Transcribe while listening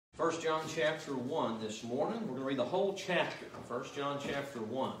1 John chapter 1 this morning. We're going to read the whole chapter. 1 John chapter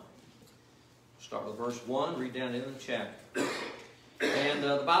 1. Start with verse 1, read down into the chapter. And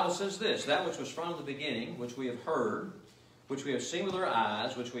the Bible says this, "That which was from the beginning, which we have heard, which we have seen with our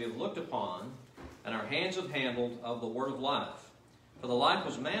eyes, which we have looked upon, and our hands have handled of the word of life. For the life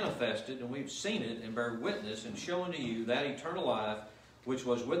was manifested, and we've seen it, and bear witness, and show unto you that eternal life, which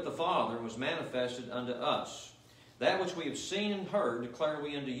was with the Father, was manifested unto us. That which we have seen and heard declare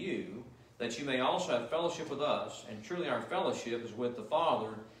we unto you, that you may also have fellowship with us. And truly our fellowship is with the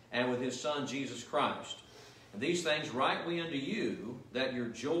Father and with His Son Jesus Christ. And these things write we unto you, that your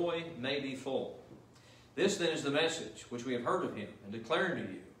joy may be full. This then is the message which we have heard of Him, and declare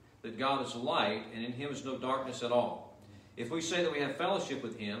unto you, that God is light, and in Him is no darkness at all. If we say that we have fellowship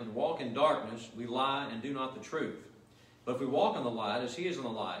with Him, and walk in darkness, we lie and do not the truth. But if we walk in the light, as He is in the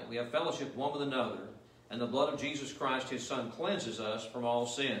light, we have fellowship one with another, and the blood of Jesus Christ, His Son, cleanses us from all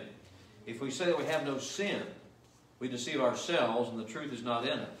sin. If we say that we have no sin, we deceive ourselves, and the truth is not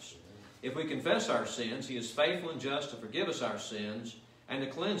in us. If we confess our sins, He is faithful and just to forgive us our sins, and to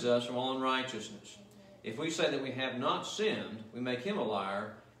cleanse us from all unrighteousness. If we say that we have not sinned, we make Him a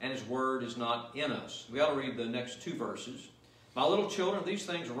liar, and His word is not in us." We ought to read the next two verses. "My little children, these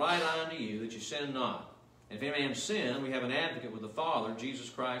things write I unto you, that you sin not. And if any man sin, we have an advocate with the Father, Jesus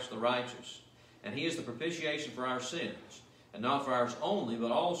Christ the righteous. And He is the propitiation for our sins, and not for ours only,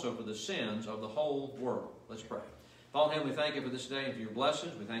 but also for the sins of the whole world." Let's pray. Father in heaven, we thank You for this day and for Your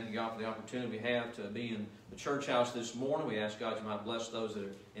blessings. We thank You, God, for the opportunity we have to be in the church house this morning. We ask, God, You might bless those that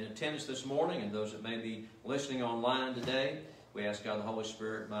are in attendance this morning and those that may be listening online today. We ask, God, the Holy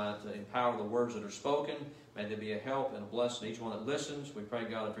Spirit might empower the words that are spoken. May there be a help and a blessing to each one that listens. We pray,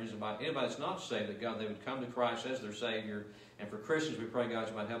 God, that for anybody that's not saved, that, God, they would come to Christ as their Savior. And for Christians, we pray, God,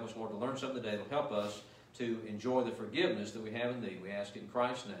 You might help us, Lord, to learn something today that will help us to enjoy the forgiveness that we have in Thee. We ask it in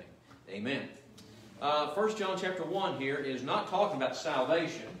Christ's name. Amen. 1 John chapter 1 here is not talking about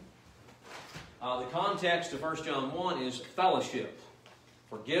salvation. The context of 1 John 1 is fellowship.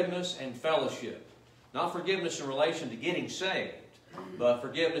 Forgiveness and fellowship. Not forgiveness in relation to getting saved, but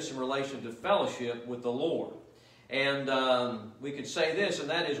forgiveness in relation to fellowship with the Lord. And we could say this, and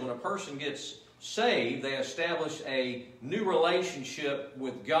that is when a person gets saved, they establish a new relationship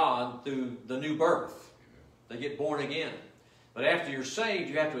with God through the new birth. They get born again. But after you're saved,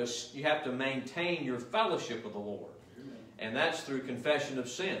 you have to maintain your fellowship with the Lord. And that's through confession of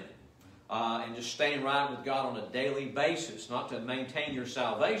sin. And just staying right with God on a daily basis. Not to maintain your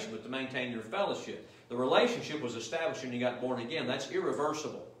salvation, but to maintain your fellowship. The relationship was established when you got born again. That's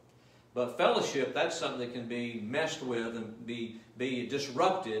irreversible. But fellowship, that's something that can be messed with and be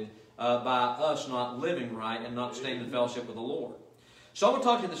disrupted by us not living right and not staying in fellowship with the Lord. So I want to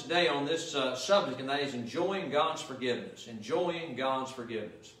talk to you this day on this subject, and that is enjoying God's forgiveness. Enjoying God's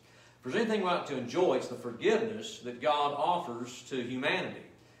forgiveness. If there's anything we ought to enjoy, it's the forgiveness that God offers to humanity.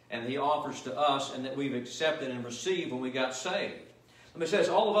 And He offers to us, and that we've accepted and received when we got saved. It says,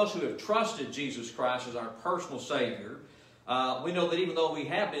 all of us who have trusted Jesus Christ as our personal Savior, we know that even though we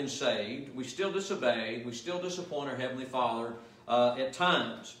have been saved, we still disobey, we still disappoint our Heavenly Father at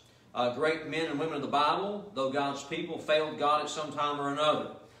times. Great men and women of the Bible, though God's people, failed God at some time or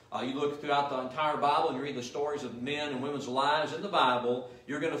another. You look throughout the entire Bible and you read the stories of men and women's lives in the Bible,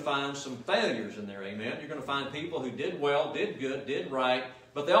 you're going to find some failures in there, amen? You're going to find people who did well, did good, did right,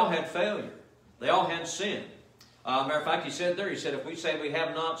 but they all had failure. They all had sin. Matter of fact, He said there, He said, if we say we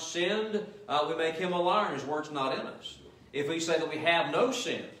have not sinned, we make Him a liar and His word's not in us. If we say that we have no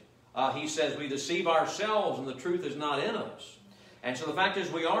sin, He says we deceive ourselves and the truth is not in us. And so the fact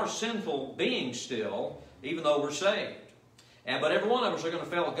is we are sinful beings still, even though we're saved. But every one of us are going to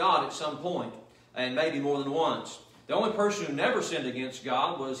fail God at some point, and maybe more than once. The only person who never sinned against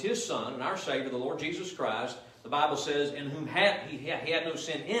God was His Son and our Savior, the Lord Jesus Christ. The Bible says, in whom He had no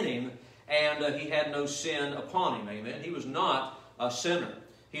sin in Him, and He had no sin upon Him. Amen. He was not a sinner.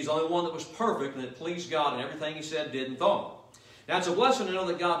 He's the only one that was perfect and that pleased God in everything He said, did, and thought. Now, it's a blessing to know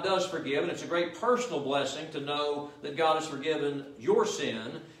that God does forgive, and it's a great personal blessing to know that God has forgiven your sin.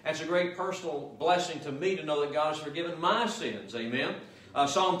 And it's a great personal blessing to me to know that God has forgiven my sins. Amen.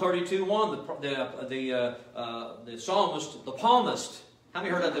 Psalm 32:1, the psalmist, the psalmist. How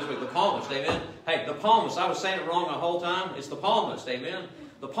many heard that this week? The psalmist. Amen. Hey, the psalmist. I was saying it wrong the whole time. It's the psalmist. Amen.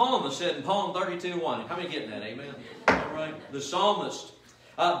 The psalmist said in Psalm 32:1. How many getting that? Amen. All right. The psalmist.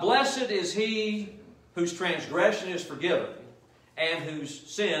 Blessed is he whose transgression is forgiven, and whose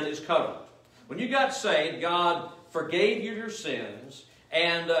sin is covered. When you got saved, God forgave you your sins,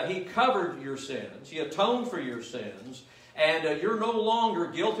 and He covered your sins. He atoned for your sins, and you're no longer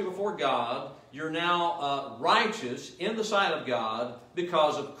guilty before God. you're now righteous in the sight of God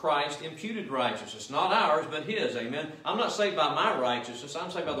because of Christ's imputed righteousness. Not ours, but His. Amen. I'm not saved by my righteousness.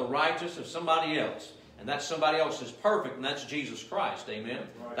 I'm saved by the righteousness of somebody else. And that somebody else is perfect, and that's Jesus Christ. Amen.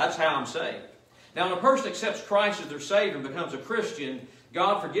 Right. That's how I'm saved. Now, when a person accepts Christ as their Savior and becomes a Christian,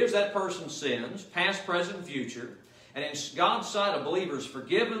 God forgives that person's sins, past, present, and future. And in God's sight, a believer is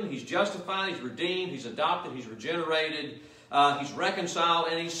forgiven, he's justified, he's redeemed, he's adopted, he's regenerated, he's reconciled,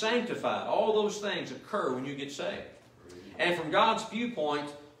 and he's sanctified. All those things occur when you get saved. And from God's viewpoint,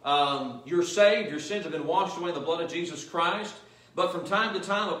 you're saved, your sins have been washed away in the blood of Jesus Christ. But from time to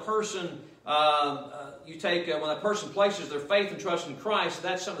time, a person, when a person places their faith and trust in Christ,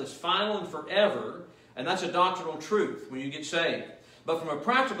 that's something that's final and forever, and that's a doctrinal truth when you get saved. But from a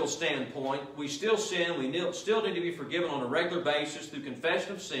practical standpoint, we still sin. We still need to be forgiven on a regular basis through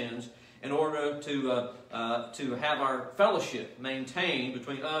confession of sins in order to have our fellowship maintained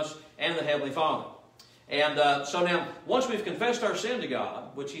between us and the Heavenly Father. And so now, once we've confessed our sin to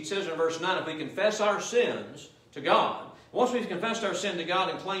God, which He says in verse 9, if we confess our sins to God, once we've confessed our sin to God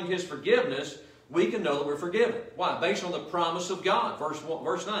and claimed His forgiveness, we can know that we're forgiven. Why? Based on the promise of God.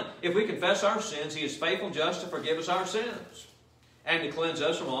 Verse 9, if we confess our sins, He is faithful and just to forgive us our sins and to cleanse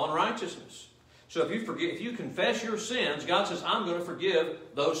us from all unrighteousness. So if you confess your sins, God says, I'm going to forgive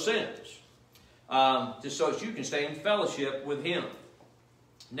those sins. Just so that you can stay in fellowship with Him.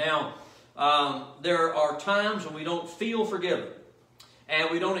 Now, there are times when we don't feel forgiven. And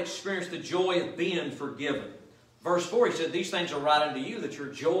we don't experience the joy of being forgiven. Verse 4, He said, these things are right unto you, that your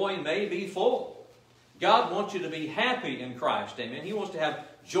joy may be full. God wants you to be happy in Christ. Amen. He wants to have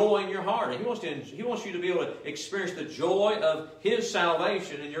joy in your heart. He wants you to be able to experience the joy of His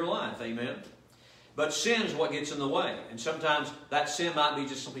salvation in your life. Amen. But sin is what gets in the way. And sometimes that sin might be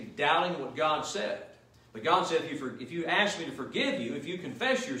just simply doubting what God said. But God said, if you ask me to forgive you, if you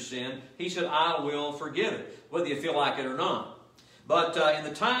confess your sin, He said, I will forgive it, whether you feel like it or not. But in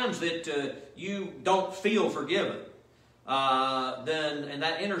the times that you don't feel forgiven, and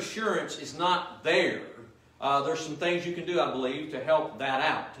that inner assurance is not there, there's some things you can do, I believe, to help that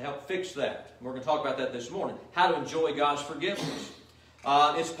out, to help fix that. And we're going to talk about that this morning, how to enjoy God's forgiveness.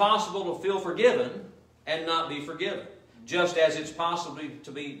 It's possible to feel forgiven and not be forgiven, just as it's possible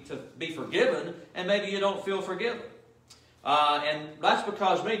to be forgiven and maybe you don't feel forgiven. And that's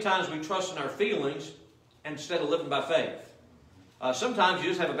because many times we trust in our feelings instead of living by faith. Sometimes you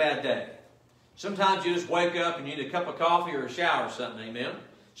just have a bad day. Sometimes you just wake up and you need a cup of coffee or a shower or something, amen?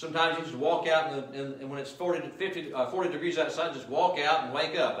 Sometimes you just walk out and when it's 40 degrees outside, just walk out and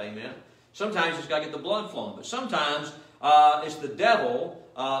wake up, amen? Sometimes you just got to get the blood flowing. But sometimes it's the devil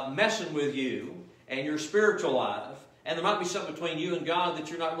messing with you and your spiritual life, and there might be something between you and God that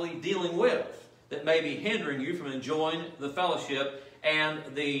you're not really dealing with that may be hindering you from enjoying the fellowship and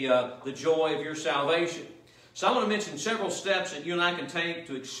the joy of your salvation. So I want to mention several steps that you and I can take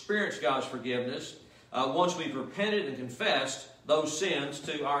to experience God's forgiveness once we've repented and confessed those sins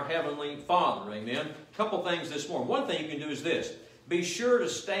to our Heavenly Father. Amen. A couple things this morning. One thing you can do is this. Be sure to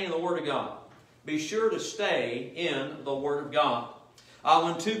stay in the Word of God. Be sure to stay in the Word of God.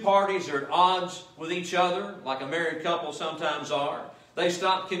 When two parties are at odds with each other, like a married couple sometimes are, they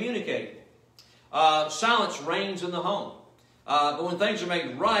stop communicating. Silence reigns in the home. But when things are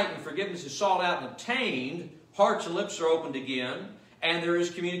made right and forgiveness is sought out and obtained, hearts and lips are opened again, and there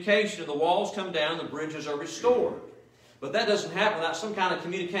is communication, and the walls come down, the bridges are restored. But that doesn't happen without some kind of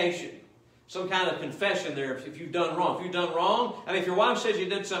communication, some kind of confession there if you've done wrong. If you've done wrong, I mean, if your wife says you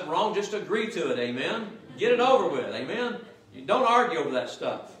did something wrong, just agree to it, amen? Get it over with, amen? You don't argue over that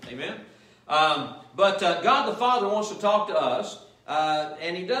stuff, amen? But God the Father wants to talk to us,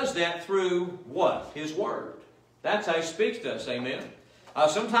 and He does that through what? His Word. That's how He speaks to us, amen?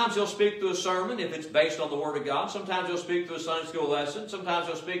 Sometimes He'll speak through a sermon if it's based on the Word of God. Sometimes He'll speak through a Sunday school lesson. Sometimes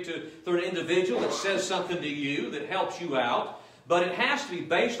He'll speak through an individual that says something to you that helps you out. But it has to be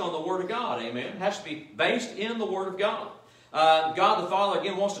based on the Word of God, amen? It has to be based in the Word of God. God the Father,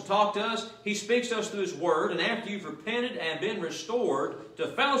 again, wants to talk to us. He speaks to us through His Word. And after you've repented and been restored to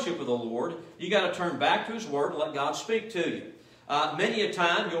fellowship with the Lord, you've got to turn back to His Word and let God speak to you. Many a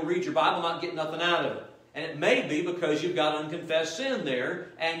time you'll read your Bible and not get nothing out of it. And it may be because you've got unconfessed sin there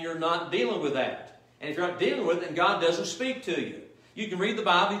and you're not dealing with that. And if you're not dealing with it, then God doesn't speak to you. You can read the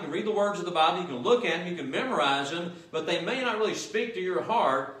Bible, you can read the words of the Bible, you can look at them, you can memorize them, but they may not really speak to your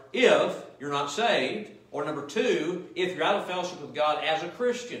heart if you're not saved, or number two, if you're out of fellowship with God as a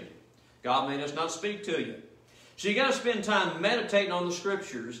Christian. God may just not speak to you. So you've got to spend time meditating on the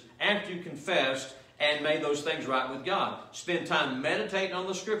Scriptures after you confessed and made those things right with God. Spend time meditating on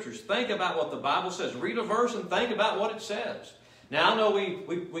the Scriptures. Think about what the Bible says. Read a verse and think about what it says. Now, I know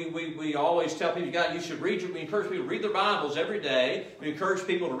we always tell people, you should read, we encourage people to read their Bibles every day. We encourage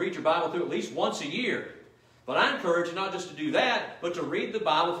people to read your Bible through at least once a year. But I encourage you not just to do that, but to read the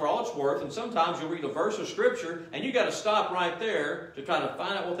Bible for all it's worth. And sometimes you'll read a verse of Scripture, and you've got to stop right there to try to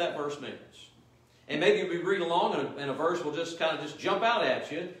find out what that verse means. And maybe you'll be reading along, and a verse will just kind of just jump out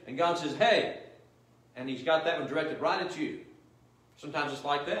at you, and God says, hey, and He's got that one directed right at you. Sometimes it's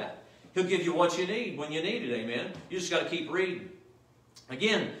like that. He'll give you what you need when you need it, amen? You just got to keep reading.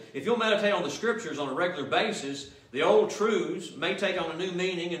 Again, if you'll meditate on the Scriptures on a regular basis, the old truths may take on a new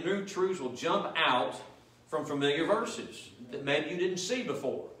meaning, and new truths will jump out from familiar verses that maybe you didn't see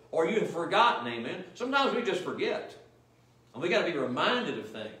before, or you have forgotten, amen? Sometimes we just forget. And we got to be reminded of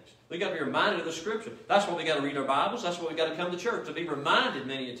things. We got to be reminded of the Scripture. That's why we got to read our Bibles. That's why we got to come to church, to be reminded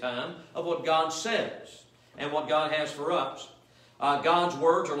many a time of what God says and what God has for us. God's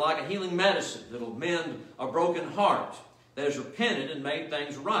words are like a healing medicine that will mend a broken heart that has repented and made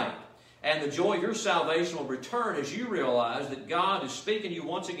things right. And the joy of your salvation will return as you realize that God is speaking to you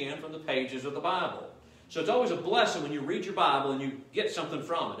once again from the pages of the Bible. So it's always a blessing when you read your Bible and you get something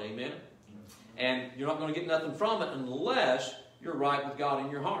from it, amen? And you're not going to get nothing from it unless you're right with God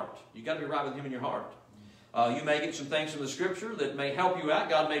in your heart. You've got to be right with Him in your heart. You may get some things from the Scripture that may help you out.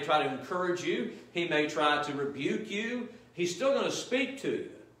 God may try to encourage you. He may try to rebuke you. He's still going to speak to you,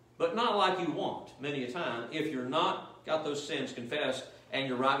 but not like you want many a time if you're not got those sins confessed and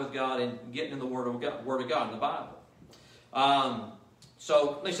you're right with God and getting in the Word of God in the Bible.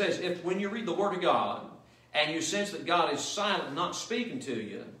 So he says, if when you read the Word of God and you sense that God is silent and not speaking to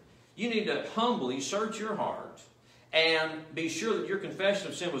you, you need to humbly search your heart and be sure that your confession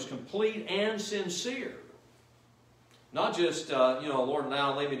of sin was complete and sincere. Not just, Lord,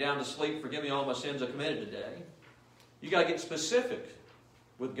 now lay me down to sleep, forgive me all my sins I committed today. You got to get specific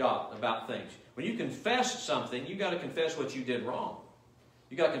with God about things. When you confess something, you got to confess what you did wrong.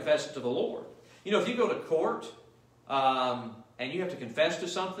 You got to confess it to the Lord. You know, if you go to court and you have to confess to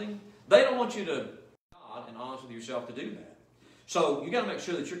something, they don't want you to be God and honest with yourself to do that. So you got to make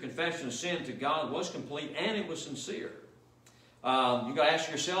sure that your confession of sin to God was complete and it was sincere. You got to ask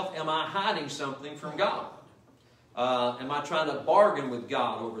yourself, am I hiding something from God? Am I trying to bargain with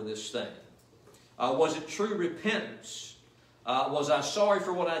God over this thing? Was it true repentance? Was I sorry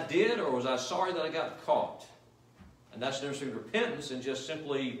for what I did, or was I sorry that I got caught? And that's the difference between repentance and just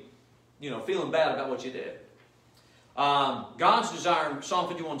simply, feeling bad about what you did. God's desire in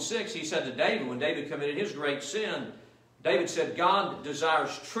Psalm 51:6, He said to David, when David committed his great sin, David said, God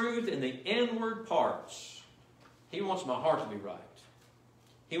desires truth in the inward parts. He wants my heart to be right.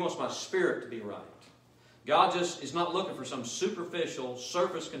 He wants my spirit to be right. God just is not looking for some superficial,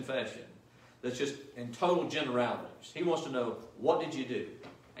 surface confession that's just in total generalities. He wants to know, what did you do?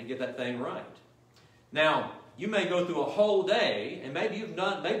 And get that thing right. Now, you may go through a whole day, and maybe you've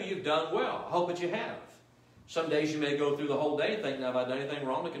done well. I hope that you have. Some days you may go through the whole day and think, now, have I done anything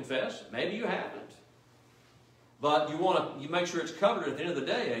wrong to confess? Maybe you haven't. But you make sure it's covered at the end of the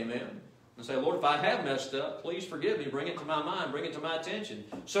day, amen? And say, Lord, if I have messed up, please forgive me. Bring it to my mind. Bring it to my attention.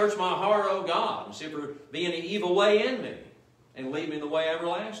 Search my heart, O God, and see if there be any evil way in me, and lead me in the way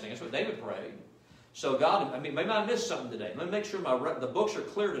everlasting. That's what David prayed. So God, maybe I missed something today. Let me make sure the books are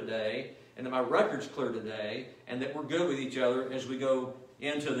clear today, and that my record's clear today, and that we're good with each other as we go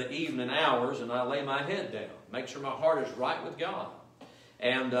into the evening hours, and I lay my head down. Make sure my heart is right with God,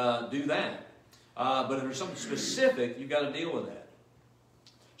 and do that. But if there's something specific, you've got to deal with that.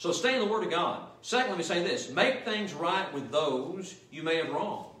 So stay in the Word of God. Second, let me say this. Make things right with those you may have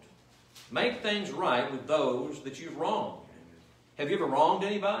wronged. Make things right with those that you've wronged. Have you ever wronged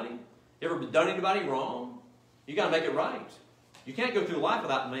anybody? You ever done anybody wrong? You got to make it right. You can't go through life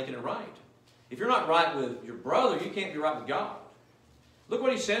without making it right. If you're not right with your brother, you can't be right with God. Look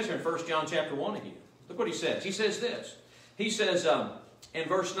what he says here in 1 John chapter 1 again. Look what he says. He says this. He says in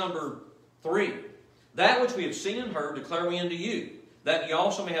verse number 3, that which we have seen and heard declare we unto you, that ye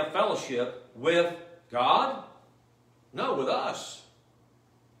also may have fellowship with God? No, with us.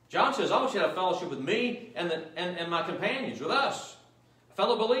 John says, I want you to have fellowship with me and my companions, with us,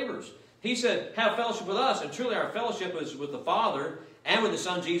 fellow believers. He said, have fellowship with us, and truly our fellowship is with the Father and with the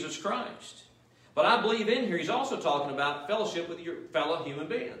Son, Jesus Christ. But I believe in here he's also talking about fellowship with your fellow human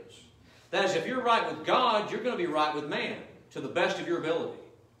beings. That is, if you're right with God, you're going to be right with man, to the best of your ability.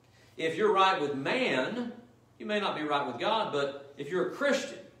 If you're right with man, you may not be right with God, but if you're a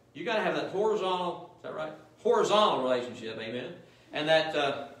Christian, you've got to have that horizontal, is that right? Horizontal relationship, amen? And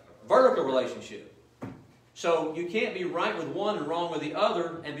that vertical relationship. So you can't be right with one and wrong with the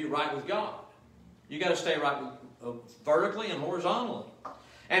other and be right with God. You've got to stay right with, vertically and horizontally.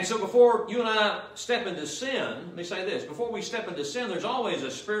 And so before you and I step into sin, let me say this, before we step into sin, there's always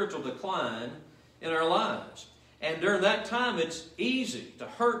a spiritual decline in our lives. And during that time, it's easy to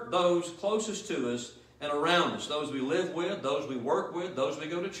hurt those closest to us and around us, those we live with, those we work with, those we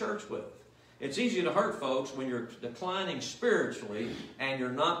go to church with. It's easy to hurt folks when you're declining spiritually and you're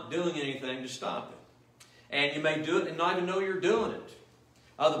not doing anything to stop it. And you may do it and not even know you're doing it.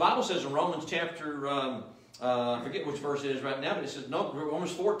 The Bible says in Romans chapter, I forget which verse it is right now, but it says,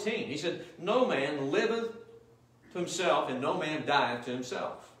 Romans 14, he said, no man liveth to himself and no man dieth to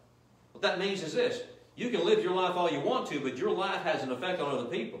himself. What that means is this, you can live your life all you want to, but your life has an effect on other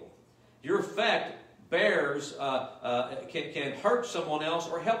people. Your effect bears, can hurt someone else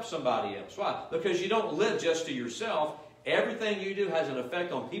or help somebody else. Why? Because you don't live just to yourself. Everything you do has an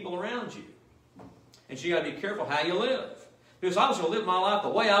effect on people around you. And so you got to be careful how you live. Because I'm just going to live my life the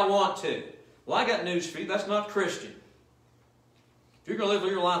way I want to. Well, I got news for you. That's not Christian. If you're going to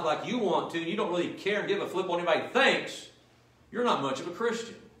live your life like you want to, and you don't really care and give a flip on anybody thinks, you're not much of a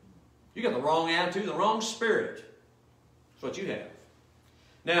Christian. You got the wrong attitude, the wrong spirit. That's what you have.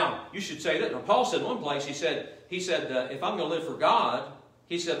 Now, you should say that. Now, Paul said in one place, he said, if I'm going to live for God,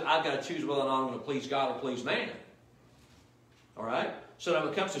 he said, I've got to choose whether or not I'm going to please God or please man. All right? So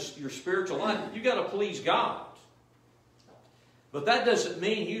when it comes to your spiritual life, you've got to please God. But that doesn't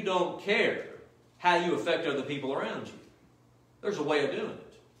mean you don't care how you affect other people around you. There's a way of doing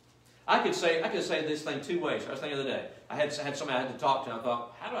it. I could say this thing two ways. I was thinking the other day. I had somebody I had to talk to, and I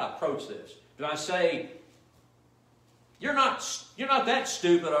thought, how do I approach this? Do I say, you're not that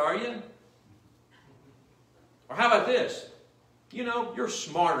stupid, are you? Or how about this? You know, you're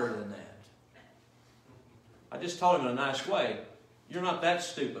smarter than that. I just told him in a nice way, you're not that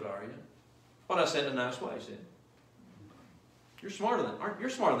stupid, are you? What I said in a nice way, I said, you're smarter than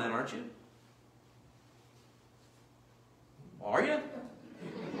that, aren't you? Are you?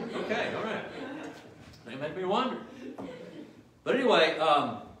 Okay, all right. They make me wonder. But anyway,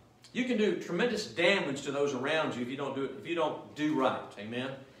 you can do tremendous damage to those around you if you don't do right,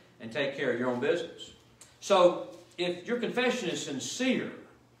 amen, and take care of your own business. So if your confession is sincere,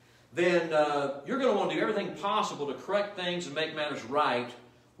 then you're going to want to do everything possible to correct things and make matters right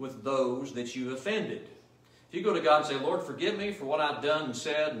with those that you offended. If you go to God and say, Lord, forgive me for what I've done and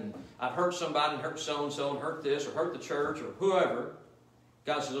said, and I've hurt somebody and hurt so-and-so and hurt this or hurt the church or whoever,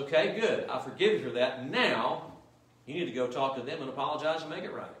 God says, okay, good, I forgive you for that. Now, you need to go talk to them and apologize and make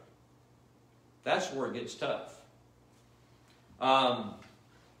it right. That's where it gets tough.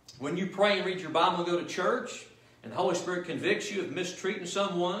 When you pray and read your Bible and go to church, and the Holy Spirit convicts you of mistreating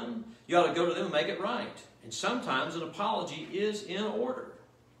someone, you ought to go to them and make it right. And sometimes an apology is in order.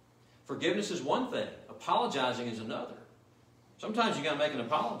 Forgiveness is one thing. Apologizing is another. Sometimes you've got to make an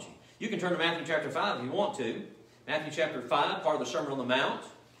apology. You can turn to Matthew chapter 5 if you want to. Matthew chapter 5, part of the Sermon on the Mount.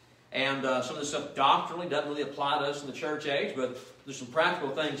 And some of this stuff doctrinally doesn't really apply to us in the church age, but there's some practical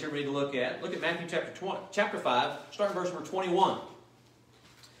things here we need to look at. Look at Matthew chapter 5, starting verse number 21.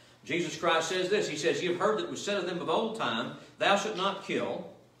 Jesus Christ says this. He says, you have heard that it was said of them of old time, thou shalt not kill,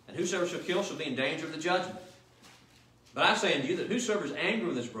 and whosoever shall kill shall be in danger of the judgment. But I say unto you that whosoever is angry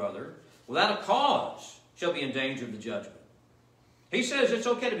with his brother, without a cause, shall be in danger of the judgment. He says it's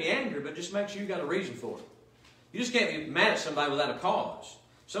okay to be angry, but just make sure you've got a reason for it. You just can't be mad at somebody without a cause.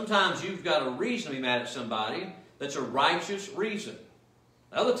 Sometimes you've got a reason to be mad at somebody that's a righteous reason.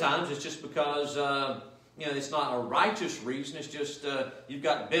 Other times it's just because it's not a righteous reason. It's just you've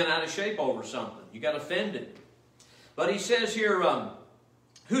got bent out of shape over something. You got offended. But he says here,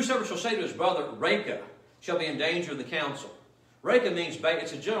 whosoever shall say to his brother, Reka, shall be in danger of the council. Reka means,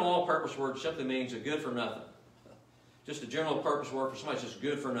 it's a general all-purpose word. It simply means a good for nothing. Just a general purpose word for somebody that's just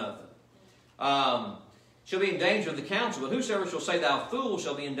good for nothing. Shall be in danger of the council, but whosoever shall say, thou fool,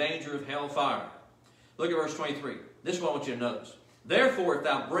 shall be in danger of hell fire. Look at verse 23. This is what I want you to notice. Therefore, if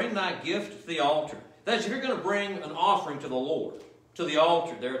thou bring thy gift to the altar, that is, if you're going to bring an offering to the Lord, to the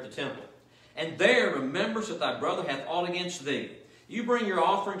altar there at the temple, and there rememberest that thy brother hath aught against thee, you bring your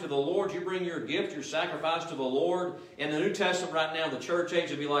offering to the Lord, you bring your gift, your sacrifice to the Lord. In the New Testament right now, the church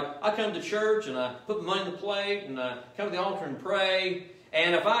age would be like, I come to church and I put money in the plate and I come to the altar and pray.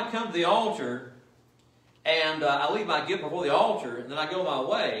 And if I come to the altar and I leave my gift before the altar and then I go my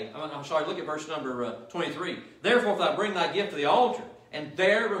way, I'm sorry, look at verse number 23. Therefore, if thou bring thy gift to the altar and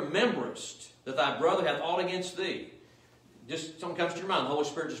there rememberest that thy brother hath aught against thee, just something comes to your mind, the Holy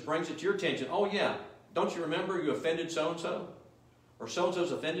Spirit just brings it to your attention. Oh yeah, don't you remember you offended so-and-so? Or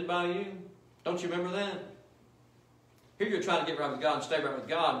so-and-so's offended by you? Don't you remember that? Here you're trying to get right with God and stay right with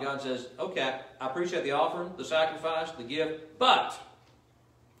God. And God says, okay, I appreciate the offering, the sacrifice, the gift, but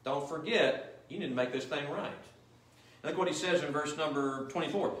don't forget, you need to make this thing right. Look what he says in verse number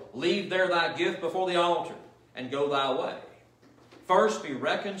 24. Leave there thy gift before the altar, and go thy way. First be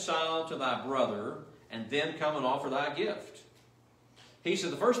reconciled to thy brother, and then come and offer thy gift. He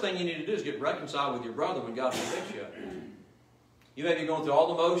said the first thing you need to do is get reconciled with your brother when God convicts you. You may be going through all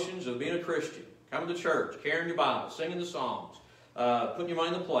the motions of being a Christian, coming to church, carrying your Bible, singing the songs, putting your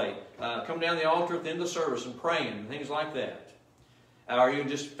money in the plate, coming down the altar at the end of the service and praying, and things like that. Or you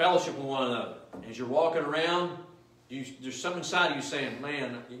just fellowship with one another. As you're walking around, there's something inside of you saying,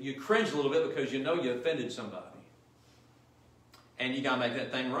 man, you cringe a little bit because you know you offended somebody. And you got to make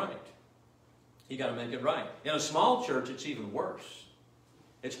that thing right. You got to make it right. In a small church, it's even worse.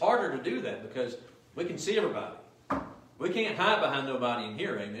 It's harder to do that because we can see everybody. We can't hide behind nobody in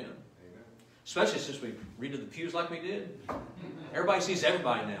here, amen? Amen. Especially since we redid the pews like we did. Everybody sees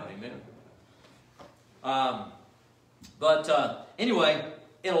everybody now, amen? Anyway,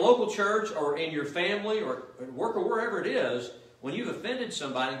 in a local church or in your family or at work or wherever it is, when you've offended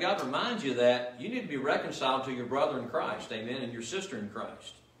somebody, God reminds you that you need to be reconciled to your brother in Christ, amen, and your sister in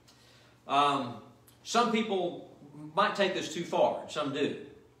Christ. Some people might take this too far, some do.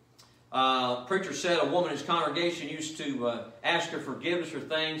 Preacher said a woman in his congregation used to ask her forgiveness for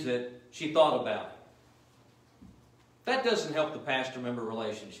things that she thought about. That doesn't help the pastor-member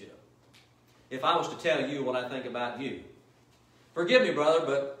relationship. If I was to tell you what I think about you, forgive me, brother,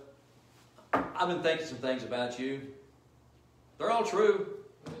 but I've been thinking some things about you. They're all true.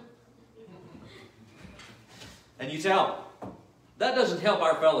 And you tell them. That doesn't help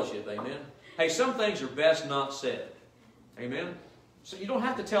our fellowship, amen? Hey, some things are best not said. Amen? So you don't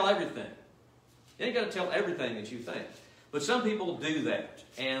have to tell everything. You ain't got to tell everything that you think. But some people do that.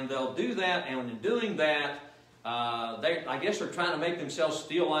 And they'll do that, and in doing that, I guess they're trying to make themselves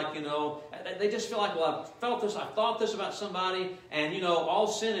feel like, they just feel like, well, I felt this, I thought this about somebody, and, all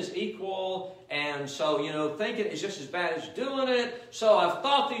sin is equal, and so, thinking is just as bad as doing it, so I've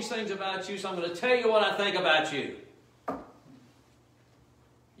thought these things about you, so I'm going to tell you what I think about you.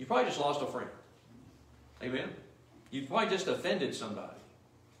 You probably just lost a friend. Amen? You've probably just offended somebody.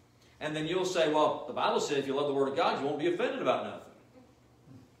 And then you'll say, well, the Bible says if you love the Word of God, you won't be offended about nothing.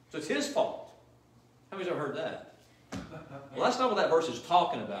 So it's His fault. How many's ever heard that? Well, that's not what that verse is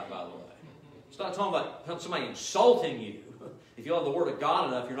talking about, by the way. It's not talking about somebody insulting you. If you love the Word of God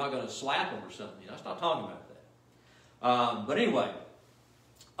enough, you're not going to slap them or something. It's not talking about that. But anyway,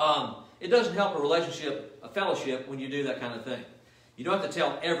 it doesn't help a relationship, a fellowship, when you do that kind of thing. You don't have to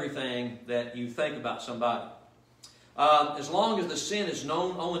tell everything that you think about somebody. As long as the sin is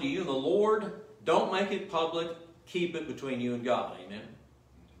known only to you and the Lord, don't make it public. Keep it between you and God. Amen?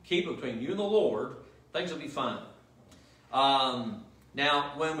 Keep it between you and the Lord. Things will be fine.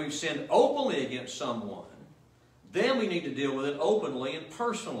 Now, when we've sinned openly against someone, then we need to deal with it openly and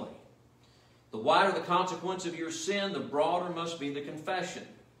personally. The wider the consequence of your sin, the broader must be the confession.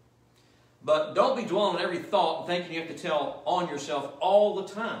 But don't be dwelling on every thought and thinking you have to tell on yourself all the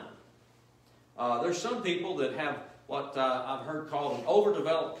time. There's some people that have what I've heard called an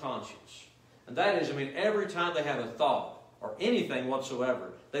overdeveloped conscience. And that is, every time they have a thought or anything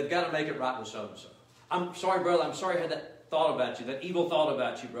whatsoever, they've got to make it right with so-and-so. I'm sorry, brother, I'm sorry I had that thought about you, that evil thought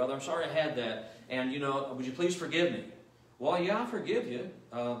about you, brother. I'm sorry I had that. And, would you please forgive me? Well, yeah, I forgive you.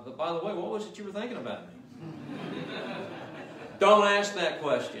 But by the way, what was it you were thinking about me? Don't ask that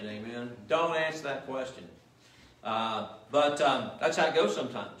question, amen? Don't ask that question. But that's how it goes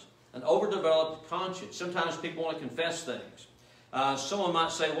sometimes. An overdeveloped conscience. Sometimes people want to confess things. Someone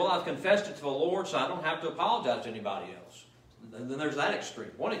might say, well, I've confessed it to the Lord, so I don't have to apologize to anybody else. And then there's that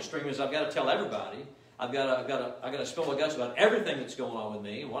extreme. One extreme is I've got to tell everybody. I've got to spill my guts about everything that's going on with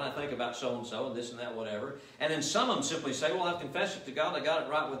me, and what I think about so-and-so, and this and that, whatever. And then some of them simply say, well, I've confessed it to God, I got it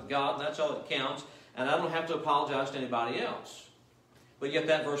right with God, and that's all that counts, and I don't have to apologize to anybody else. But yet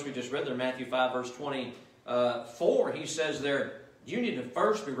that verse we just read there, Matthew 5, verse 24, he says there, you need to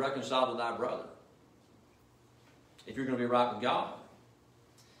first be reconciled to thy brother if you're going to be right with God.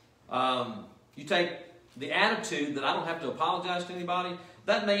 You take the attitude that I don't have to apologize to anybody,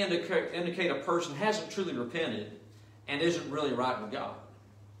 that may indicate a person hasn't truly repented and isn't really right with God.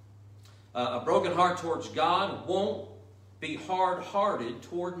 A broken heart towards God won't be hard-hearted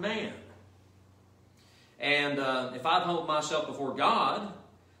toward man. And if I've humbled myself before God,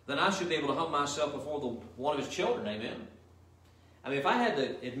 then I should be able to humble myself before one of His children. Amen? If I had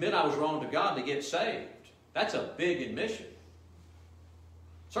to admit I was wrong to God to get saved, that's a big admission.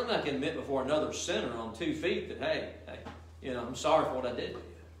 Certainly I can admit before another sinner on 2 feet that, hey, I'm sorry for what I did to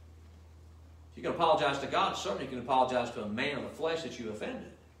you. If you can apologize to God, certainly you can apologize to a man of the flesh that you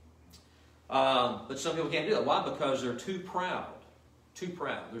offended. But some people can't do that. Why? Because they're too proud. Too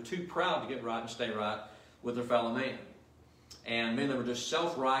proud. They're too proud to get right and stay right with their fellow man. And men that were just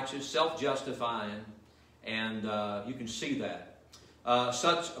self-righteous, self-justifying, and you can see that.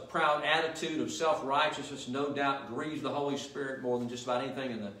 Such a proud attitude of self-righteousness no doubt grieves the Holy Spirit more than just about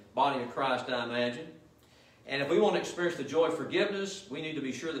anything in the body of Christ, I imagine. And if we want to experience the joy of forgiveness, we need to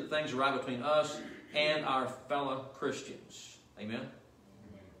be sure that things are right between us and our fellow Christians. Amen?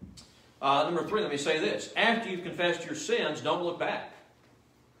 Number 3, let me say this. After you've confessed your sins, don't look back.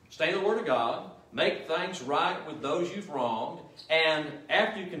 Stay in the Word of God. Make things right with those you've wronged. And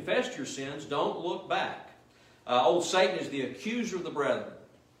after you've confessed your sins, don't look back. Old Satan is the accuser of the brethren.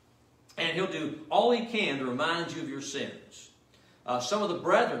 And he'll do all he can to remind you of your sins. Some of the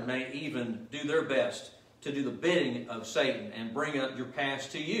brethren may even do their best to do the bidding of Satan and bring up your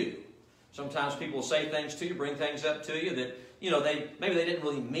past to you. Sometimes people will say things to you, bring things up to you that, maybe they didn't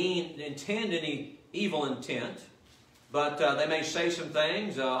really intend any evil intent. But they may say some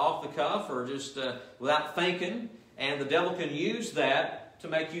things off the cuff or just without thinking. And the devil can use that to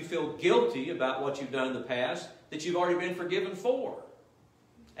make you feel guilty about what you've done in the past that you've already been forgiven for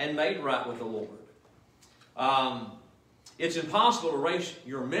and made right with the Lord. It's impossible to erase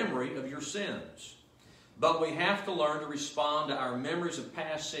your memory of your sins. But we have to learn to respond to our memories of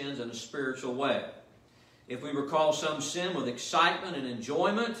past sins in a spiritual way. If we recall some sin with excitement and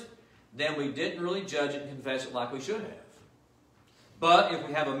enjoyment, then we didn't really judge it and confess it like we should have. But if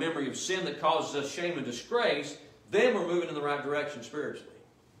we have a memory of sin that causes us shame and disgrace, then we're moving in the right direction spiritually.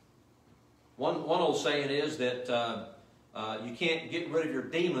 One old saying is that you can't get rid of your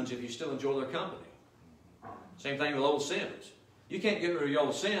demons if you still enjoy their company. Same thing with old sins. You can't get rid of your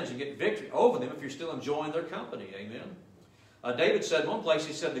old sins and get victory over them if you're still enjoying their company. Amen. David said one place,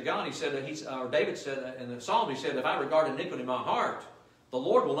 he said to God, David said in the Psalm, he said, if I regard iniquity in my heart, the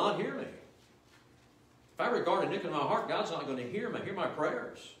Lord will not hear me. If I regard iniquity in my heart, God's not going to hear my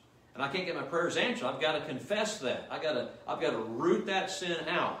prayers. And I can't get my prayers answered. I've got to confess that. I've got to root that sin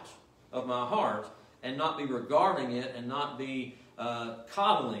out of my heart and not be regarding it and not be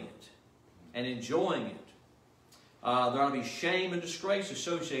coddling it and enjoying it. There ought to be shame and disgrace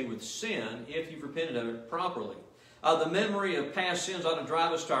associated with sin if you've repented of it properly. The memory of past sins ought to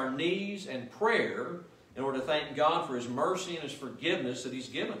drive us to our knees and prayer in order to thank God for His mercy and His forgiveness that He's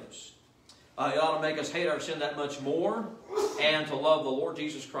given us. It ought to make us hate our sin that much more and to love the Lord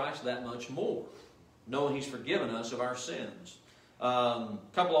Jesus Christ that much more, knowing He's forgiven us of our sins. A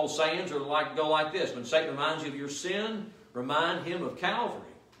couple old sayings go like this. When Satan reminds you of your sin, remind him of Calvary.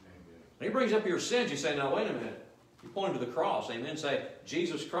 When he brings up your sins, you say, now wait a minute. You point him to the cross, amen. Say,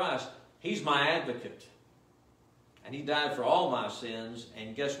 Jesus Christ, He's my advocate. And He died for all my sins.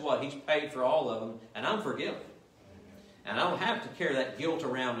 And guess what? He's paid for all of them. And I'm forgiven. And I don't have to carry that guilt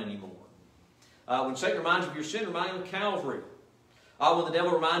around anymore. When Satan reminds you of your sin, remind him of Calvary. When the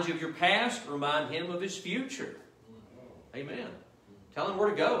devil reminds you of your past, remind him of his future. Amen. Tell him where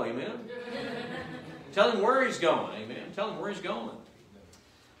to go. Amen. Tell him where he's going. Amen. Tell him where he's going.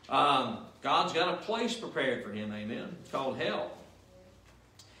 God's got a place prepared for him, amen. It's called hell.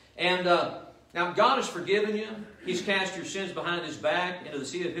 And now God has forgiven you. He's cast your sins behind His back into the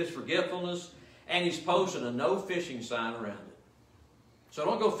sea of His forgetfulness. And He's posted a no fishing sign around it. So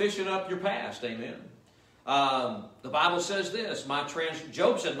don't go fishing up your past, amen. The Bible says this,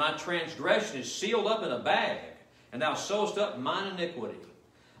 Job said, my transgression is sealed up in a bag, and thou sewest up mine iniquity.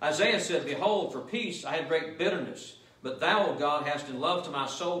 Isaiah said, behold, for peace I had great bitterness. But thou, O God, hast in love to my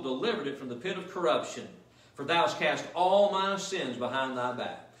soul delivered it from the pit of corruption. For thou hast cast all my sins behind thy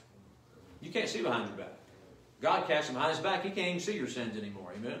back. You can't see behind your back. God cast them behind His back. He can't even see your sins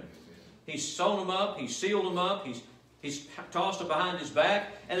anymore. Amen. He's sewn them up. He's sealed them up. He's tossed them behind His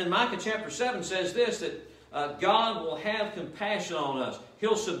back. And then Micah chapter 7 says this, that God will have compassion on us.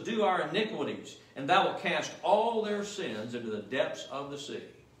 He'll subdue our iniquities. And thou wilt cast all their sins into the depths of the sea.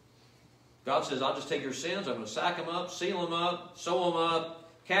 God says, I'll just take your sins, I'm going to sack them up, seal them up, sew them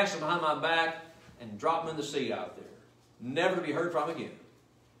up, cast them behind my back, and drop them in the sea out there. Never to be heard from again.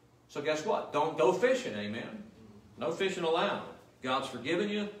 So guess what? Don't go fishing, amen? No fishing allowed. God's forgiven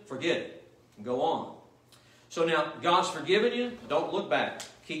you, forget it, and go on. So now, God's forgiven you, don't look back.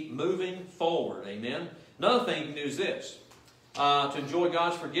 Keep moving forward, amen? Another thing you can do is this. To enjoy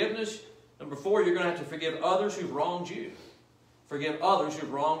God's forgiveness, number 4, you're going to have to forgive others who've wronged you. Forgive others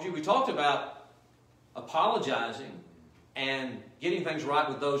who've wronged you. We talked about apologizing and getting things right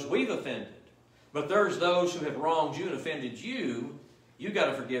with those we've offended. But there's those who have wronged you and offended you. You've got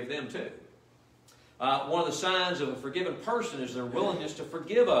to forgive them too. One of the signs of a forgiven person is their willingness to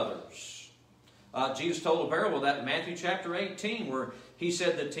forgive others. Jesus told a parable of that in Matthew chapter 18 where He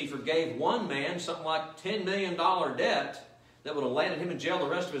said that He forgave one man something like $10 million debt that would have landed him in jail the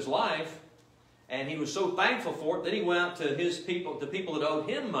rest of his life. And he was so thankful for it that he went out to his people, the people that owed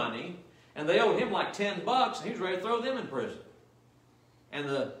him money, and they owed him like $10, and he was ready to throw them in prison. And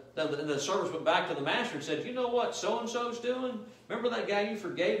the servants went back to the master and said, you know what so-and-so's doing? Remember that guy you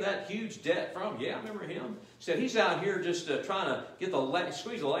forgave that huge debt from? Yeah, I remember him. He said, he's out here just trying to get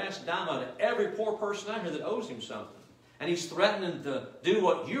squeeze the last dime out of every poor person out here that owes him something. And he's threatening to do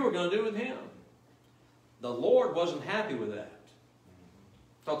what you were going to do with him. The Lord wasn't happy with that.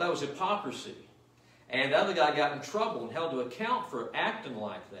 Thought that was hypocrisy. And the other guy got in trouble and held to account for acting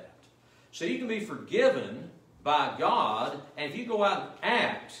like that. So you can be forgiven by God, and if you go out and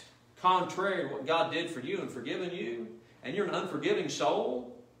act contrary to what God did for you and forgiven you, and you're an unforgiving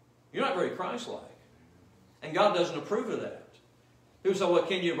soul, you're not very Christ-like. And God doesn't approve of that. People say, well,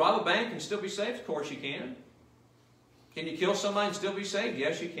 can you rob a bank and still be saved? Of course you can. Can you kill somebody and still be saved?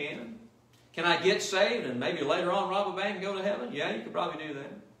 Yes, you can. Can I get saved and maybe later on rob a bank and go to heaven? Yeah, you could probably do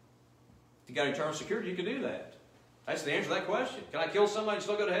that. If you got eternal security, you can do that. That's the answer to that question. Can I kill somebody and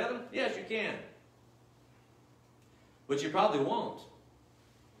still go to heaven? Yes, you can. But you probably won't.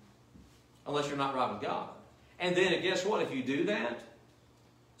 Unless you're not right with God. And then, guess what? If you do that,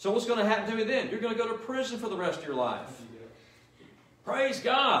 so what's going to happen to you then? You're going to go to prison for the rest of your life. Praise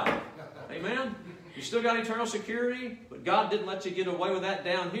God. Amen. You still got eternal security, but God didn't let you get away with that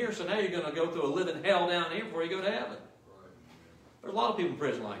down here, so now you're going to go through a living hell down here before you go to heaven. There's a lot of people in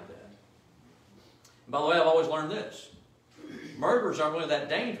prison like that. And by the way, I've always learned this. Murderers aren't really that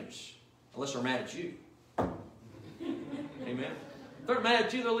dangerous unless they're mad at you. Amen. If they're mad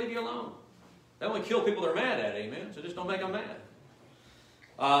at you, they'll leave you alone. They only kill people they're mad at, amen? So just don't make them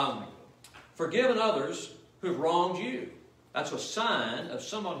mad. Forgiving others who've wronged you. That's a sign of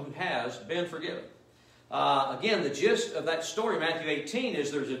someone who has been forgiven. Again, the gist of that story, Matthew 18,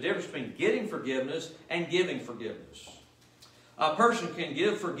 is there's a difference between getting forgiveness and giving forgiveness. A person can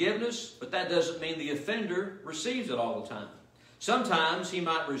give forgiveness, but that doesn't mean the offender receives it all the time. Sometimes he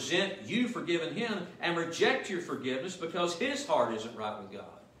might resent you forgiving him and reject your forgiveness because his heart isn't right with God.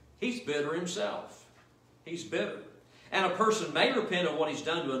 He's bitter himself. He's bitter. And a person may repent of what he's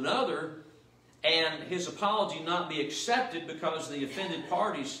done to another and his apology not be accepted because the offended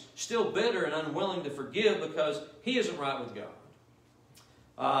party's still bitter and unwilling to forgive because he isn't right with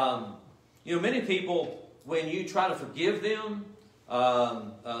God. Many people, when you try to forgive them,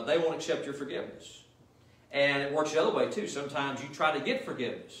 they won't accept your forgiveness. And it works the other way too. Sometimes you try to get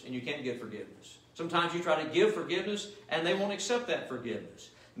forgiveness and you can't get forgiveness. Sometimes you try to give forgiveness and they won't accept that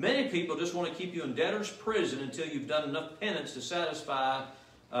forgiveness. Many people just want to keep you in debtor's prison until you've done enough penance to satisfy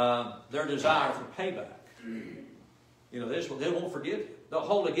their desire for payback. They won't forgive you. They'll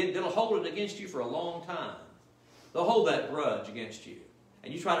hold it against you for a long time. They'll hold that grudge against you.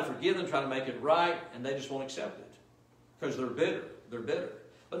 And you try to forgive them, try to make it right, and they just won't accept it. Because they're bitter. They're bitter.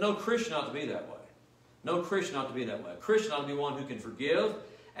 But no Christian ought to be that way. No Christian ought to be that way. A Christian ought to be one who can forgive,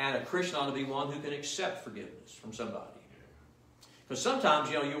 and a Christian ought to be one who can accept forgiveness from somebody. Because sometimes,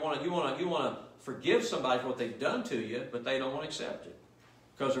 you want to forgive somebody for what they've done to you, but they don't want to accept it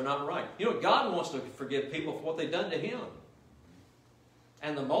because they're not right. God wants to forgive people for what they've done to Him.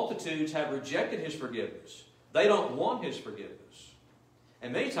 And the multitudes have rejected His forgiveness. They don't want His forgiveness.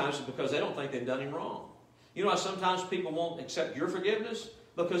 And many times it's because they don't think they've done Him wrong. You know how sometimes people won't accept your forgiveness?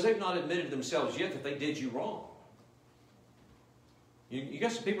 Because they've not admitted to themselves yet that they did you wrong. You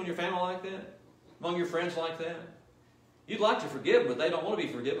got some people in your family like that? Among your friends like that? You'd like to forgive them, but they don't want to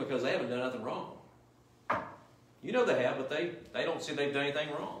be forgiven because they haven't done nothing wrong. You know they have, but they don't see they've done anything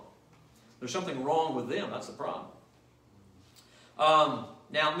wrong. There's something wrong with them. That's the problem. Now,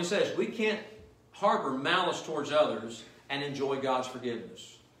 let me say this. We can't harbor malice towards others and enjoy God's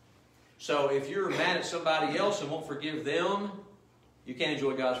forgiveness. So if you're mad at somebody else and won't forgive them, you can't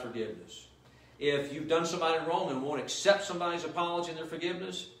enjoy God's forgiveness. If you've done somebody wrong and won't accept somebody's apology and their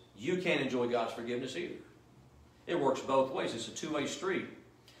forgiveness, you can't enjoy God's forgiveness either. It works both ways. It's a two-way street.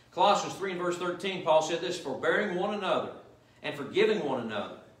 Colossians 3 and verse 13, Paul said this, forbearing one another and forgiving one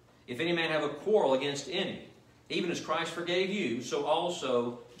another. If any man have a quarrel against any, even as Christ forgave you, so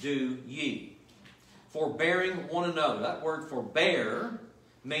also do ye. Forbearing one another. That word forbear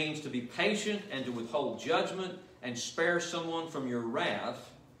means to be patient and to withhold judgment and spare someone from your wrath,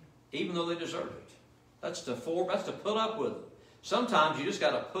 even though they deserve it. That's to put up with them. Sometimes you just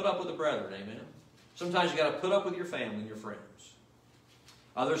got to put up with the brethren, amen? Sometimes you got to put up with your family and your friends.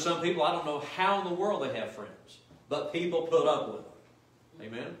 There's some people, I don't know how in the world they have friends, but people put up with them.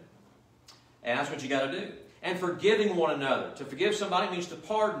 Amen? And that's what you got to do. And forgiving one another. To forgive somebody means to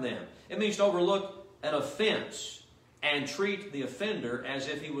pardon them. It means to overlook an offense and treat the offender as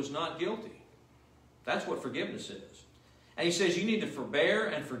if he was not guilty. That's what forgiveness is. And he says you need to forbear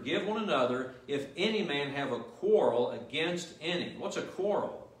and forgive one another if any man have a quarrel against any. What's a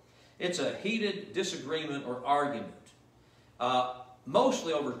quarrel? It's a heated disagreement or argument,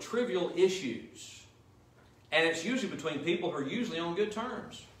 mostly over trivial issues. And it's usually between people who are usually on good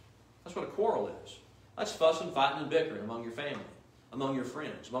terms. That's what a quarrel is. That's fussing, fighting, and bickering among your family, among your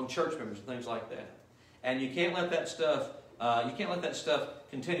friends, among church members, and things like that. And you can't let that stuff.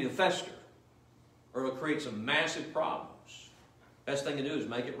 Continue to fester, or it'll create some massive problems. Best thing to do is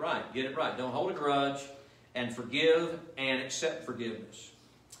make it right. Get it right. Don't hold a grudge, and forgive and accept forgiveness.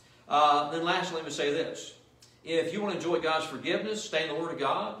 Then lastly, let me say this. If you want to enjoy God's forgiveness, stay in the Word of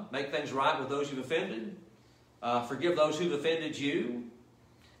God. Make things right with those you've offended. Forgive those who've offended you.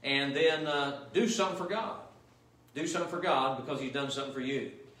 And then do something for God. Do something for God because He's done something for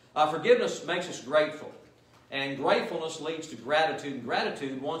you. Forgiveness makes us grateful. And gratefulness leads to gratitude. And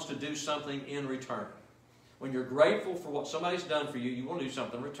gratitude wants to do something in return. When you're grateful for what somebody's done for you, you want to do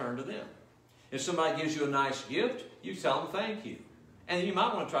something in return to them. If somebody gives you a nice gift, you tell them thank you. And then you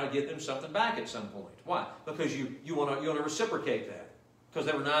might want to try to give them something back at some point. Why? Because you want to reciprocate that. Because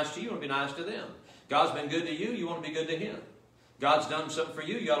they were nice to you, you want to be nice to them. God's been good to you, you want to be good to Him. God's done something for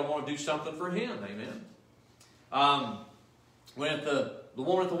you, you ought to want to do something for Him. Amen. When the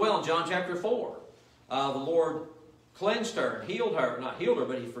woman at the well in John chapter 4, the Lord cleansed her, healed her. Not healed her,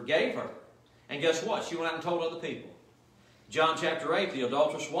 but He forgave her. And guess what? She went out and told other people. John chapter 8, the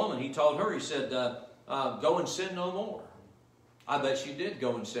adulterous woman, He told her, He said, go and sin no more. I bet she did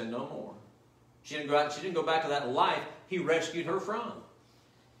go and sin no more. She didn't go back to that life He rescued her from.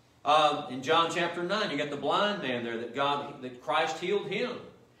 In John chapter 9, you got the blind man there that Christ healed him.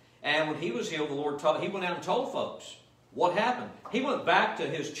 And when he was healed, the Lord he went out and told folks what happened. He went back to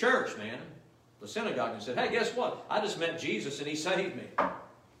his church, man, the synagogue, and said, hey, guess what? I just met Jesus and He saved me.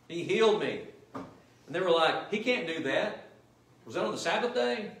 He healed me. And they were like, He can't do that. Was that on the Sabbath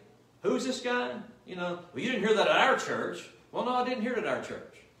day? Who's this guy? Well, you didn't hear that at our church. Well, no, I didn't hear it at our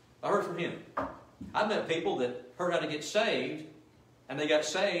church. I heard from him. I've met people that heard how to get saved, and they got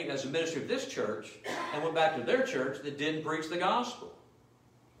saved as a ministry of this church and went back to their church that didn't preach the gospel.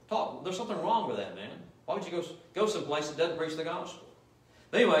 There's something wrong with that, man. Why would you go someplace that doesn't preach the gospel?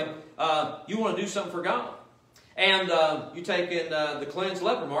 But anyway, you want to do something for God. And you take in the cleansed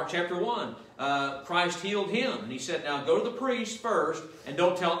leper, Mark chapter 1. Christ healed him. And He said, now go to the priest first and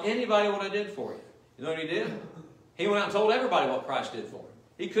don't tell anybody what I did for you. You know what He did? He went out and told everybody what Christ did for him.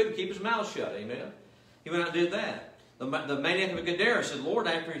 He couldn't keep his mouth shut. Amen. He went out and did that. The maniac of Gadara said, Lord,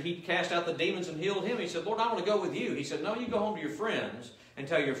 after he cast out the demons and healed him, he said, Lord, I want to go with you. He said, no, you go home to your friends and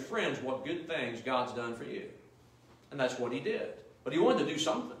tell your friends what good things God's done for you. And that's what he did. But he wanted to do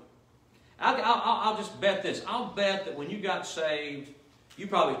something. I'll just bet this. I'll bet that when you got saved, you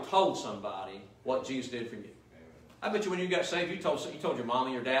probably told somebody what Jesus did for you. I bet you when you got saved, you told your mom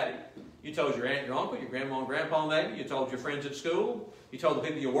and your daddy. You told your aunt, your uncle, your grandma and grandpa maybe. You told your friends at school. You told the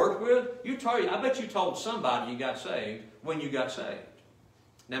people you worked with. I bet you told somebody you got saved when you got saved.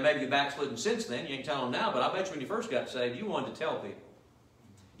 Now maybe you've backslidden since then. You ain't telling them now. But I bet you when you first got saved, you wanted to tell people.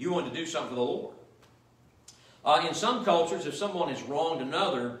 You wanted to do something for the Lord. In some cultures, if someone has wronged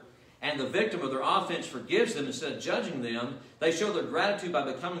another and the victim of their offense forgives them instead of judging them, they show their gratitude by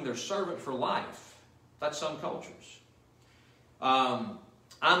becoming their servant for life. That's some cultures.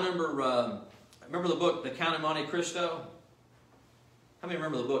 I remember the book, The Count of Monte Cristo? How many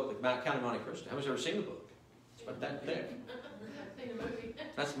remember the book, The Count of Monte Cristo? How many's ever seen the book? It's about that thick. I've seen the movie.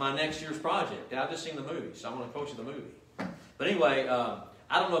 That's my next year's project. I've just seen the movie, so I'm going to coach you the movie. But anyway,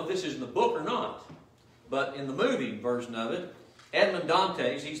 I don't know if this is in the book or not, but in the movie version of it, Edmond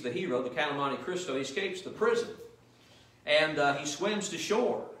Dantes, he's the hero, the Count of Monte Cristo, he escapes the prison. And he swims to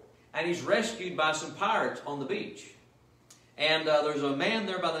shore. And he's rescued by some pirates on the beach. And there's a man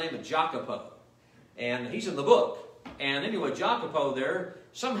there by the name of Jacopo. And he's in the book. And anyway, Jacopo there,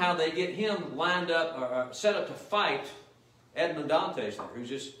 somehow they get him lined up, or set up to fight Edmond Dantes there, who's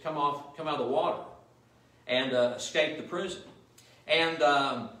just come out of the water and escaped the prison. And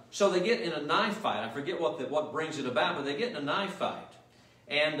so they get in a knife fight. I forget what brings it about, but they get in a knife fight.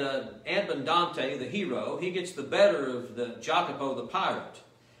 And Edmond Dante, the hero, he gets the better of the Jacopo, the pirate.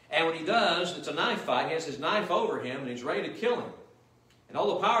 And when he does, it's a knife fight. He has his knife over him, and he's ready to kill him. And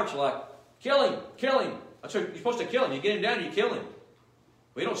all the pirates are like, kill him, kill him. That's what you're supposed to kill him. You get him down, and you kill him.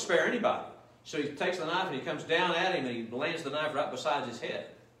 We don't spare anybody. So he takes the knife, and he comes down at him, and he lands the knife right beside his head.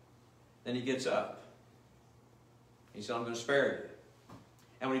 Then he gets up. He said, I'm going to spare you.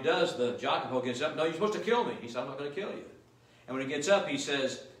 And when he does, the Jacopo gets up. No, you're supposed to kill me. He said, I'm not going to kill you. And when he gets up, he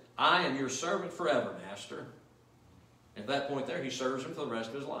says, I am your servant forever, master. At that point there, he serves him for the rest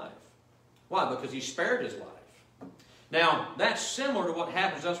of his life. Why? Because he spared his life. Now, that's similar to what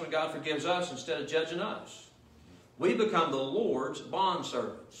happens to us when God forgives us instead of judging us. We become the Lord's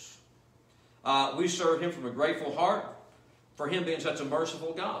bondservants. We serve Him from a grateful heart for Him being such a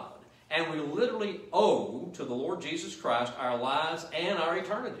merciful God. And we literally owe to the Lord Jesus Christ our lives and our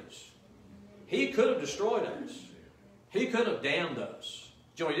eternities. He could have destroyed us. He could have damned us.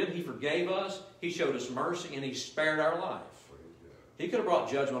 Do you know what He did? He forgave us. He showed us mercy, and He spared our life. He could have brought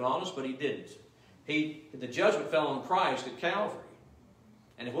judgment on us, but He didn't. The judgment fell on Christ at Calvary.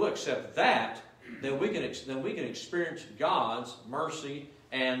 And if we'll accept that, then we can experience God's mercy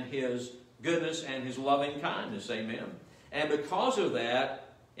and His goodness and His loving kindness. Amen. And because of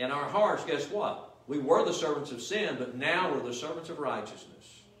that, in our hearts, guess what? We were the servants of sin, but now we're the servants of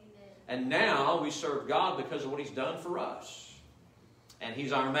righteousness. And now we serve God because of what He's done for us. And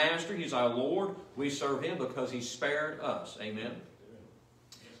He's our Master. He's our Lord. We serve Him because He spared us. Amen.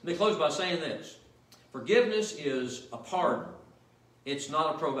 Let me close by saying this. Forgiveness is a pardon. It's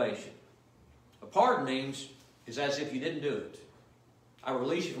not a probation. A pardon means it's as if you didn't do it. I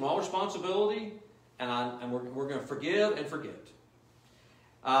release you from all responsibility, and we're going to forgive and forget.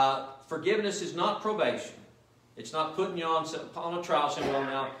 Forgiveness is not probation. It's not putting you on a trial saying, well,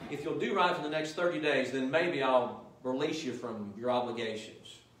 now, if you'll do right for the next 30 days, then maybe I'll release you from your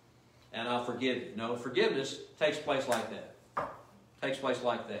obligations, and I'll forgive you. No, forgiveness takes place like that. Takes place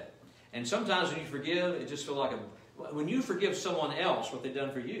like that. And sometimes when you forgive, it just feels like when you forgive someone else what they've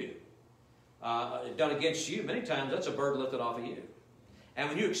done for you, done against you, many times that's a burden lifted off of you. And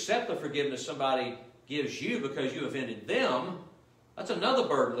when you accept the forgiveness somebody gives you because you offended them, that's another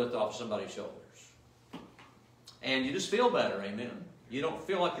burden lifted off of somebody's shoulders. And you just feel better, amen. You don't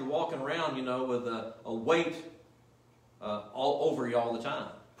feel like you're walking around, with a weight all over you all the time,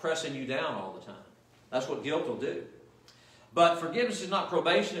 pressing you down all the time. That's what guilt will do. But forgiveness is not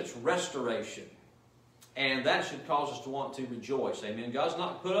probation, it's restoration. And that should cause us to want to rejoice, amen. God's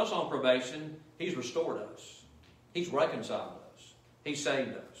not put us on probation, He's restored us. He's reconciled us. He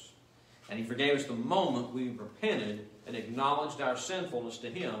saved us. And He forgave us the moment we repented and acknowledged our sinfulness to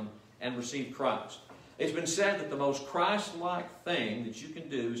Him and received Christ. It's been said that the most Christ-like thing that you can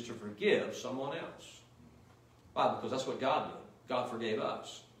do is to forgive someone else. Why? Because that's what God did. God forgave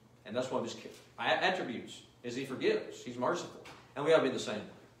us. And that's one of His attributes, is He forgives. He's merciful. And we ought to be the same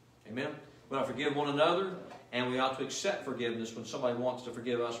way. Amen? We ought to forgive one another, and we ought to accept forgiveness when somebody wants to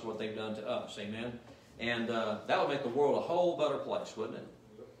forgive us for what they've done to us. Amen? And that would make the world a whole better place, wouldn't it?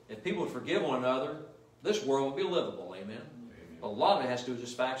 If people would forgive one another, this world would be livable. Amen? A lot of it has to do with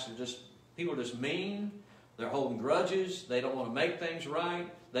just facts of people are just mean. They're holding grudges. They don't want to make things right.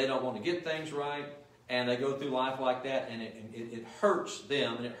 They don't want to get things right. And they go through life like that, and it hurts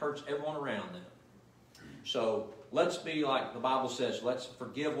them, and it hurts everyone around them. So let's be like the Bible says, let's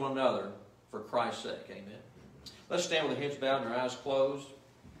forgive one another for Christ's sake. Amen. Let's stand with our heads bowed and our eyes closed.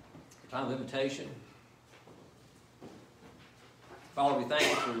 Time of invitation. Father, we thank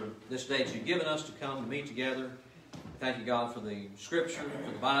You for this day that You've given us to come to meet together. We thank You, God, for the Scripture,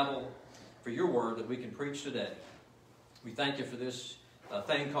 for the Bible, for Your Word that we can preach today. We thank You for this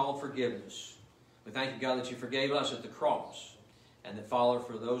thing called forgiveness. We thank You, God, that You forgave us at the cross. And that, Father,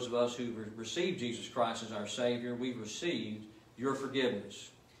 for those of us who received Jesus Christ as our Savior, we've received Your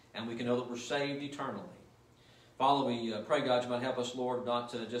forgiveness. And we can know that we're saved eternally. Father, we pray, God, You might help us, Lord, not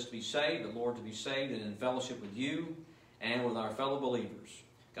to just be saved, but, Lord, to be saved and in fellowship with You and with our fellow believers.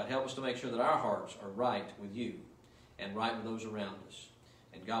 God, help us to make sure that our hearts are right with You and right with those around us.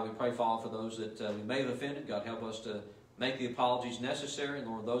 And God, we pray, Father, for those that we may have offended. God, help us to make the apologies necessary. And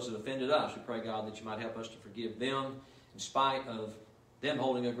Lord, those that offended us, we pray, God, that You might help us to forgive them in spite of them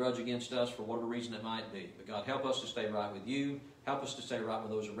holding a grudge against us for whatever reason it might be. But God, help us to stay right with You. Help us to stay right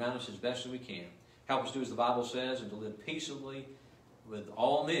with those around us as best as we can. Help us do as the Bible says and to live peaceably with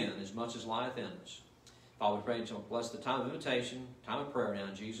all men as much as lieth in us. Father, we pray that You'll bless the time of invitation, time of prayer now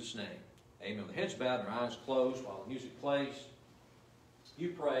in Jesus' name. Amen. With the heads bowed and our eyes closed while the music plays, you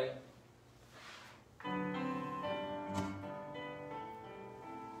pray. And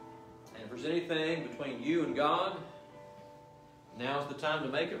if there's anything between you and God, now's the time to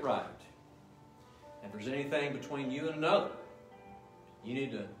make it right. And if there's anything between you and another, you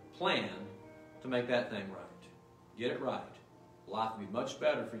need to plan to make that thing right. Get it right. Life will be much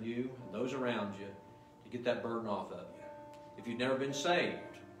better for you and those around you to get that burden off of you. If you've never been saved,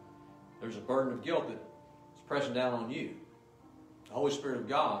 there's a burden of guilt that's pressing down on you. The Holy Spirit of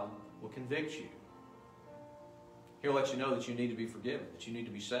God will convict you. He'll let you know that you need to be forgiven, that you need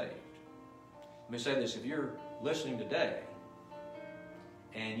to be saved. Let me say this. If you're listening today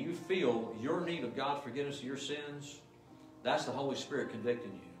and you feel your need of God's forgiveness of your sins, that's the Holy Spirit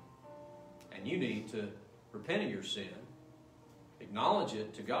convicting you. And you need to repent of your sin acknowledge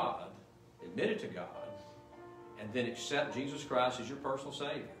it to God, admit it to God, and then accept Jesus Christ as your personal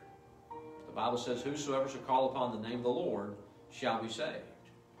Savior. The Bible says, whosoever shall call upon the name of the Lord shall be saved.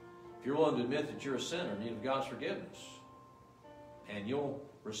 If you're willing to admit that you're a sinner in need of God's forgiveness, and you'll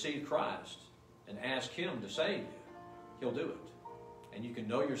receive Christ and ask Him to save you, He'll do it. And you can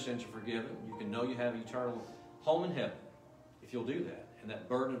know your sins are forgiven. You can know you have an eternal home in heaven if you'll do that. And that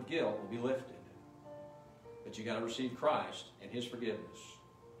burden of guilt will be lifted. But you got to receive Christ and His forgiveness.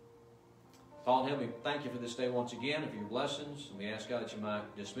 Father in heaven, we thank you for this day once again, and for your blessings. And we ask, God, that you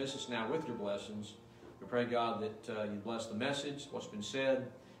might dismiss us now with your blessings. We pray, God, that you bless the message, what's been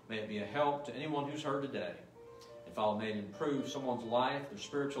said. May it be a help to anyone who's heard today. And Father, may it improve someone's life, their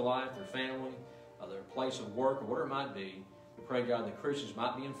spiritual life, their family, their place of work, or whatever it might be. We pray, God, that Christians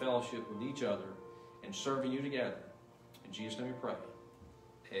might be in fellowship with each other and serving you together. In Jesus' name we pray.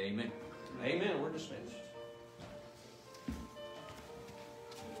 Amen. Amen. We're dismissed.